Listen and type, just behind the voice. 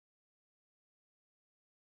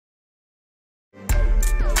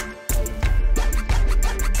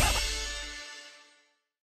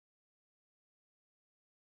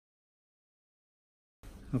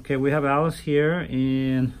Okay, we have Alice here,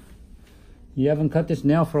 and you haven't cut this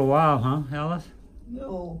nail for a while, huh, Alice?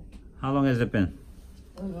 No. How long has it been?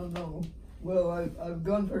 I don't know. Well, I've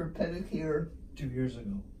gone for a pedicure 2 years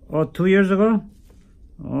ago. Oh, 2 years ago?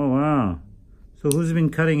 Oh, wow. So who's been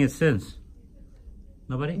cutting it since?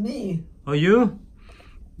 Nobody? Me. Oh, you?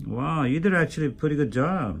 Wow, you did actually a pretty good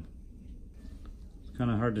job. It's kind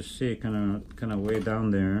of hard to see, kind of way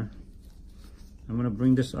down there. I'm gonna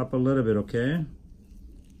bring this up a little bit, okay?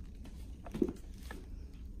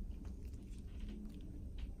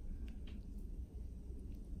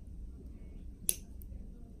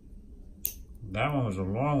 That one was a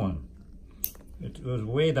long one. It was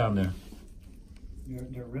way down there.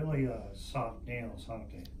 They're really soft nails, aren't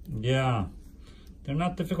they? Yeah. They're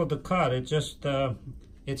not difficult to cut. It just,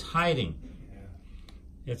 it's hiding.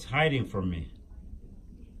 Yeah. It's hiding from me.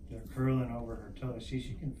 They're curling over her toe. See,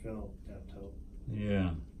 she can feel that toe.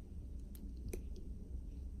 Yeah.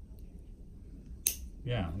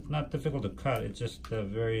 Yeah, it's not difficult to cut. It's just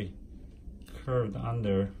very curved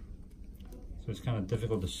under. So it's kind of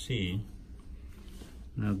difficult to see.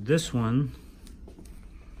 Now this one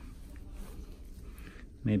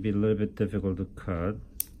may be a little bit difficult to cut.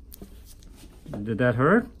 Did that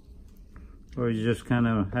hurt? Or are you just kind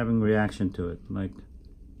of having reaction to it? Like,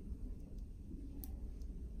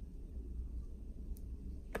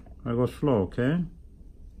 I go slow, okay?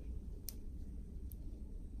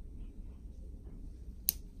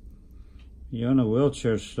 You're in a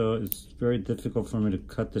wheelchair, so it's very difficult for me to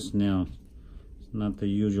cut this nail. It's not the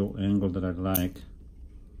usual angle that I like.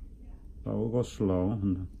 But we'll go slow.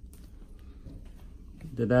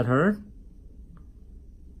 Did that hurt?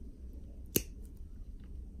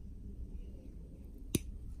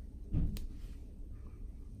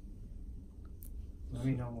 Let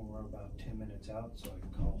me know when we're about 10 minutes out so I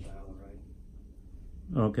can call Val,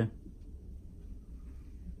 right? Okay.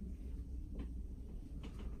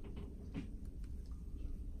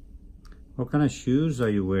 What kind of shoes are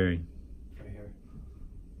you wearing? Right here.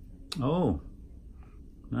 Oh,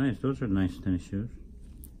 nice. Those are nice tennis shoes.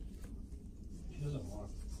 She doesn't walk.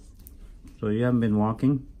 So you haven't been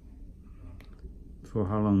walking? For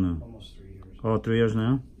how long now? Almost 3 years. Oh, 3 years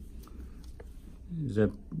now? Is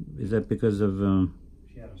that because of...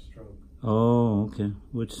 She had a stroke. Oh, okay.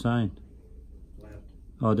 Which side? Left.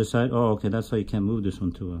 Oh, this side? Oh, okay. That's why you can't move this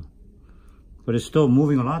one too well. But it's still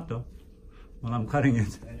moving a lot though, when I'm cutting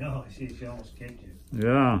it. I know. I see she almost kicked you.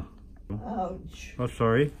 Yeah. Ouch. Oh,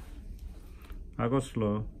 sorry. I go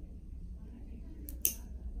slow.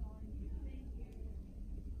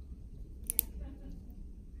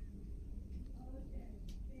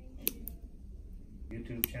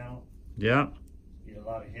 YouTube channel. Yep. Get a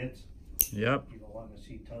lot of hits. Yep. People wanting to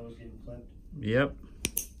see toes getting clipped. Yep.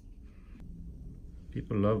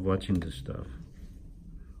 People love watching this stuff.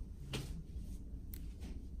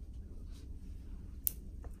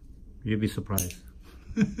 You'd be surprised.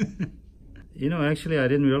 You know, actually, I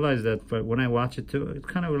didn't realize that, but when I watch it too, it's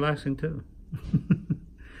kind of relaxing too.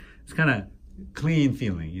 It's kind of clean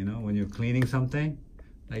feeling, you know, when you're cleaning something,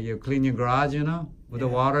 like you clean your garage, you know, with the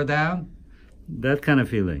water down, that kind of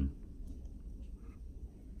feeling.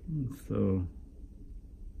 So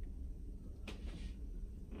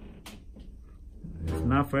it's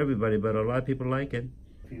not for everybody, but a lot of people like it.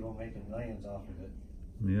 People making millions off of it.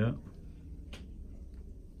 Yeah.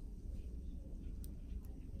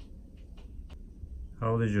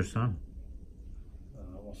 How old is your son?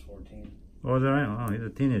 Almost 14. Oh, is that right? Oh, he's a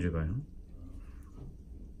teenager guy, huh?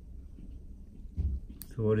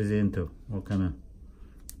 So what is he into? What kind of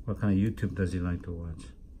YouTube does he like to watch?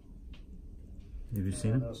 Have you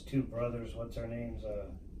seen him? Those two brothers, what's their names?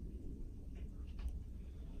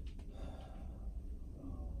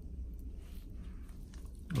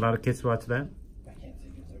 A lot of kids watch that? I can't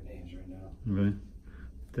think of their names right now. Really?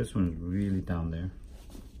 This one's really down there.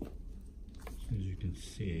 As you can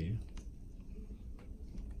see.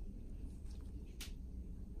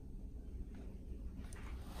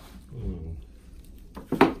 Ooh.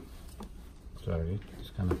 Sorry,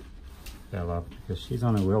 just kind of fell off because she's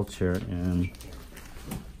on a wheelchair and...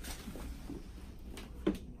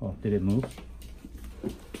 Oh, did it move?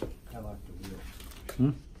 I like the wheel.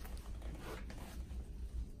 Hmm?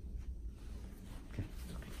 Okay.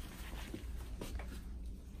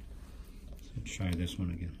 So try this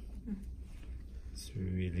one again. It's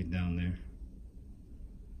really down there.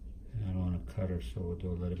 And I don't want to cut her, so we'll do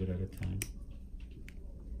a little bit at a time.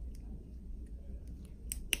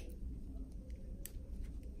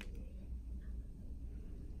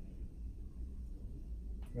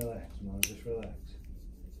 Relax, Mom, just relax.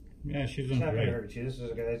 Yeah, she's It's doing not gonna great. hurt you. This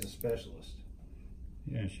is a guy's a specialist.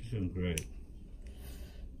 Yeah, she's doing great.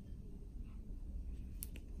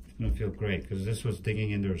 gonna feel great because this was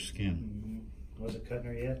digging into her skin. Was it cutting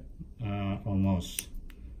her yet? Almost.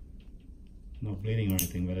 No bleeding or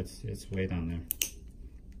anything, but it's way down there.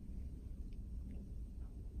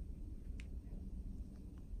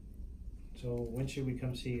 So when should we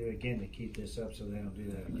come see you again to keep this up so they don't do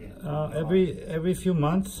that again? Every few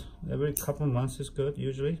months, every couple of months is good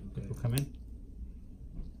usually. Okay. People come in.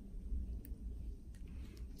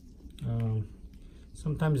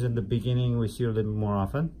 Sometimes in the beginning we see her a little more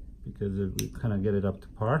often because we kind of get it up to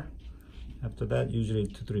par. After that, usually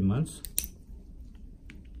 2-3 months.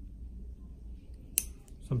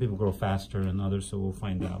 Some people grow faster than others, so we'll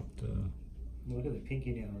find out. Look at the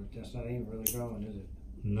pinky nail. That's not even really growing, is it?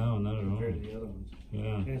 No, not at all. Compared to the other ones.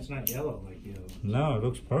 Yeah. And it's not yellow like the other ones. No, it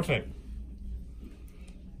looks perfect.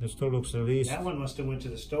 This still looks at least... That one must have went to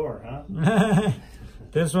the store, huh?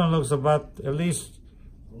 This one looks about at least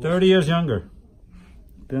 30 years younger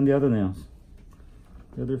than the other nails.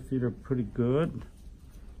 The other feet are pretty good.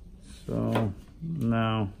 So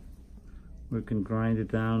now we can grind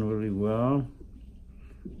it down really well.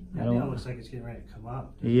 That nail looks like it's getting ready to come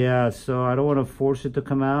out. Yeah, so I don't want to force it to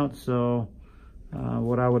come out. So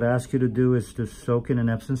what I would ask you to do is to soak in an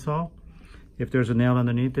Epsom salt. If there's a nail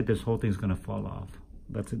underneath it, this whole thing's going to fall off.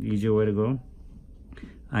 That's an easier way to go.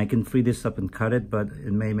 I can free this up and cut it, but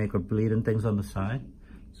it may make her bleed and things on the side,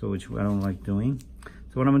 so which I don't like doing.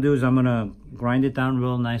 So what I'm gonna do is I'm gonna grind it down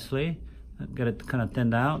real nicely, get it kind of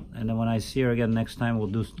thinned out, and then when I see her again next time, we'll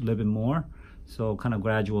do a little bit more. So kind of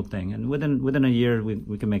gradual thing, and within a year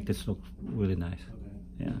we can make this look really nice.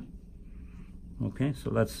 Okay. Yeah. Okay, so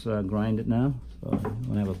let's grind it now. So I'm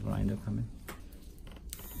gonna have a grinder come in.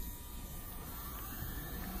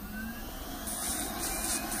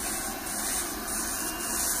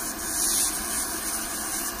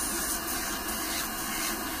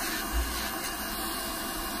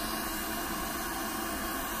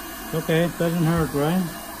 Okay, it doesn't hurt, right?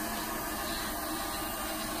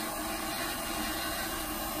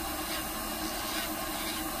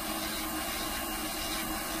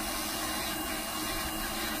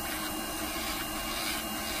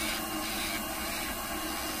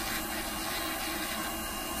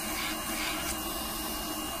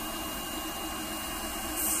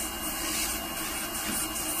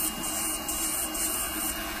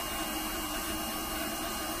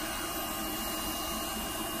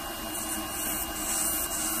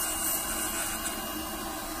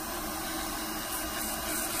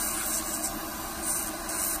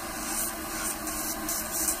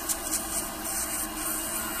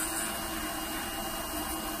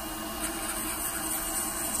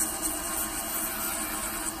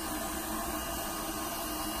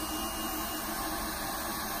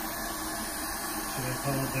 Should I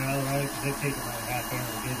pull it down right? Because they take about a half hour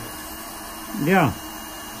to get it. Yeah.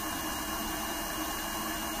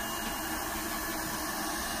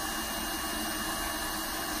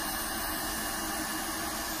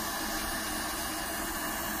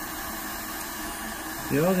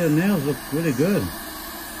 See, all their nails look really good.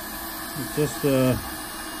 It's just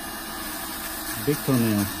big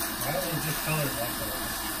toenails. Why are they just colored like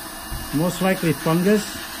that? Most likely fungus.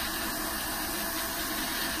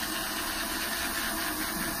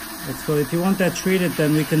 So if you want that treated,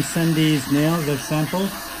 then we can send these nails as samples.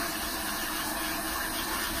 Is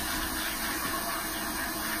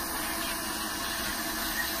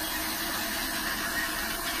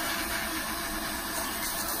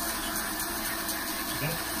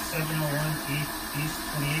that 701 East 28th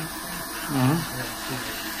Street? Uh-huh.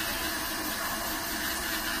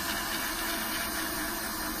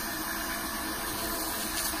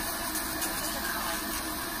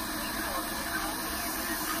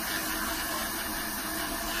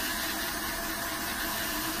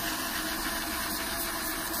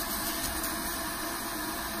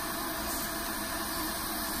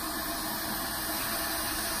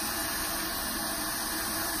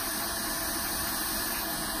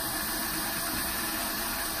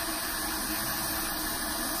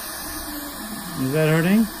 Is that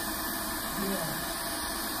hurting? Yeah.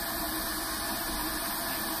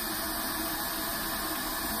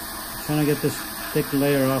 I'm trying to get this thick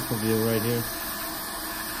layer off of you right here.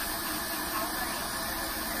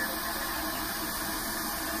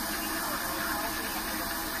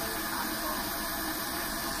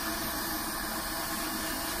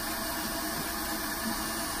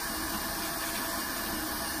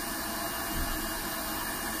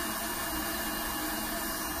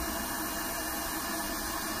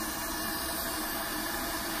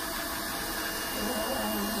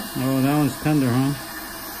 Oh, that one's tender, huh?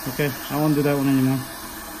 Okay, I won't do that one anymore.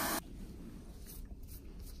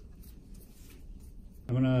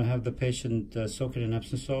 I'm gonna have have the patient soak it in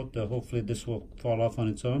Epsom salt. Hopefully this will fall off on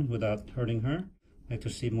its own without hurting her. If you'd like to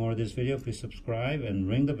see more of this video, please subscribe and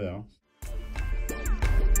ring the bell.